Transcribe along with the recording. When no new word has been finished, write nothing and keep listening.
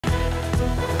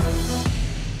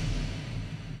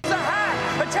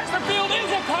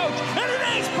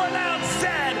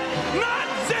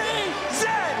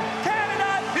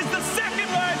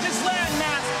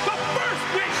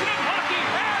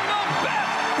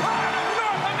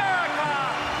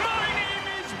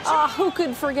who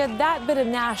could forget that bit of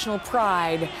national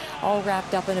pride, all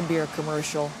wrapped up in a beer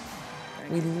commercial?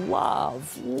 We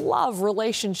love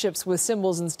relationships with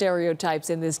symbols and stereotypes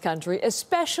in this country,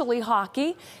 especially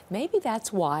hockey. Maybe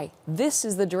that's why this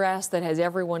is the dress that has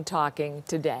everyone talking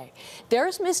today.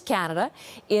 There's Miss Canada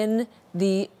in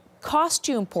the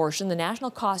costume portion, the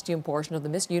national costume portion of the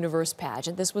Miss Universe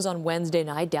pageant. This was on Wednesday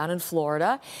night down in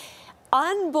Florida.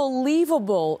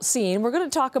 Unbelievable scene. We're going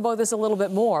to talk about this a little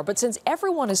bit more, but since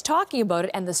everyone is talking about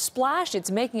it and the splash it's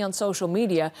making on social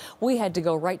media, we had to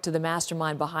go right to the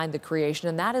mastermind behind the creation,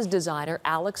 and that is designer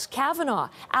Alex Kavanagh.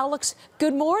 Alex,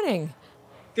 good morning.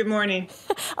 Good morning.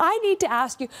 I need to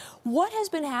ask you, what has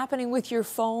been happening with your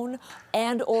phone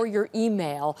and or your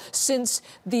email since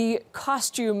the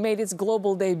costume made its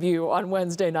global debut on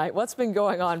Wednesday night? What's been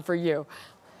going on for you?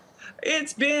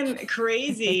 It's been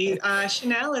crazy.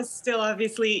 Chanel is still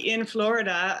obviously in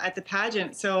Florida at the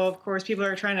pageant, so of course people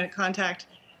are trying to contact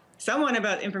someone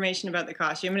about information about the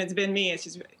costume, and it's been me. It's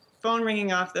just phone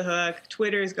ringing off the hook,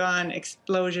 Twitter's gone,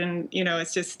 explosion, you know,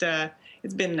 it's just,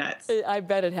 it's been nuts. I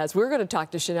bet it has. We're going to talk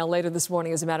to Chanel later this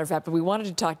morning, as a matter of fact, but we wanted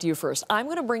to talk to you first. I'm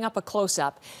going to bring up a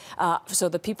close-up so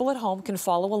the people at home can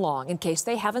follow along in case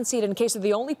they haven't seen it, in case they're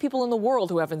the only people in the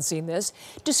world who haven't seen this.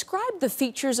 Describe the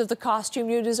features of the costume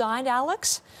you designed,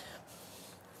 Alex.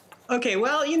 Okay,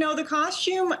 well, you know, the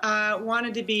costume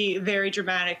wanted to be very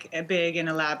dramatic, big, and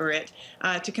elaborate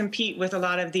to compete with a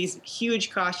lot of these huge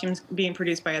costumes being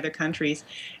produced by other countries.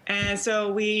 And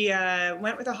so we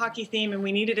went with a hockey theme, and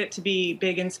we needed it to be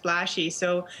big and splashy.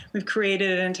 So we've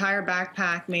created an entire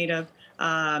backpack made of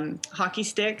hockey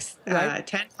sticks, right.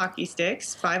 10 hockey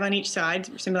sticks, 5 on each side,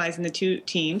 symbolizing the two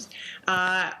teams,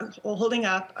 holding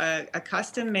up a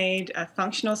custom-made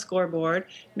functional scoreboard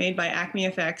made by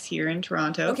Acme FX here in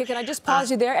Toronto. Okay, can I just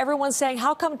pause you there? Everyone's saying,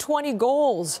 how come 20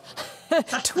 goals?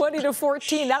 20 to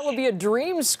 14, that would be a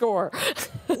dream score.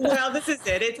 Well, this is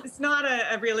it. It's not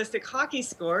a realistic hockey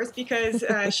score. It's because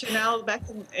Chanel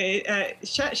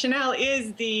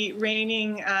is the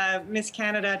reigning Miss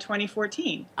Canada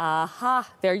 2014. Aha,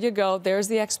 there you go. There's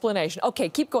the explanation. Okay,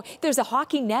 keep going. There's a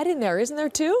hockey net in there, isn't there,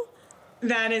 too?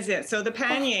 That is it. So the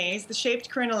panniers, the shaped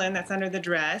crinoline that's under the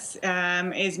dress,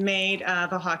 is made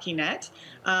of a hockey net.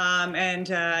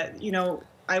 You know,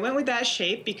 I went with that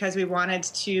shape because we wanted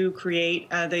to create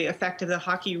the effect of the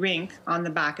hockey rink on the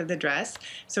back of the dress.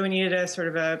 So we needed a sort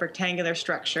of a rectangular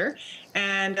structure.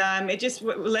 And it just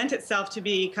lent itself to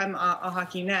become a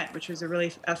hockey net, which was a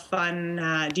really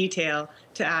fun detail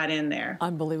to add in there.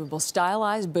 Unbelievable.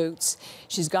 Stylized boots.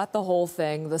 She's got the whole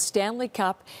thing. The Stanley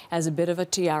Cup has a bit of a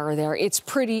tiara there. It's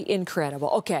pretty incredible.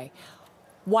 Okay,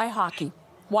 why hockey?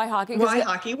 Why hockey? Why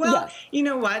hockey? Well, yeah. You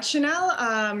know what?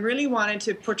 Chanel really wanted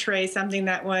to portray something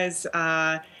that was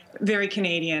very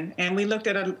Canadian. And we looked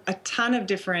at a ton of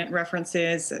different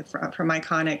references from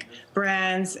iconic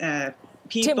brands,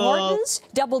 people. Tim Hortons?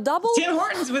 Double-double? Tim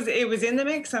Hortons was in the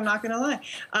mix, I'm not going to lie.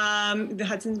 The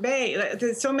Hudson's Bay.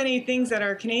 There's so many things that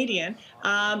are Canadian.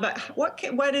 But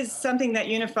what is something that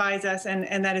unifies us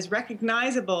and that is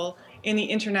recognizable in the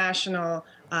international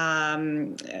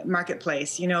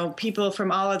marketplace? You know, people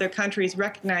from all other countries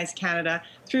recognize Canada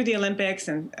through the Olympics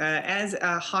and as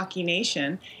a hockey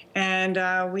nation.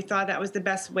 And we thought that was the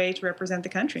best way to represent the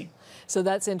country. So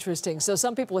that's interesting. So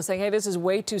some people are saying, hey, this is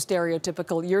way too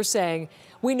stereotypical. You're saying,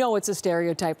 we know it's a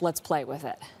stereotype, let's play with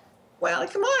it. Well,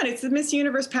 come on, it's the Miss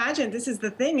Universe pageant. This is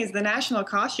the thing, is the national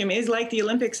costume is like the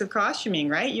Olympics of costuming,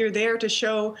 right? You're there to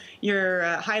show your,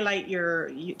 highlight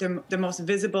the most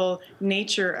visible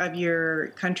nature of your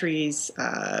country's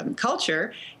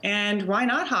culture. And why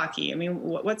not hockey? I mean,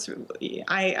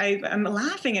 I'm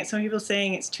laughing at some people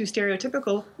saying it's too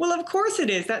stereotypical. Well, of course it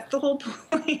is. That's the whole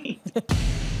point.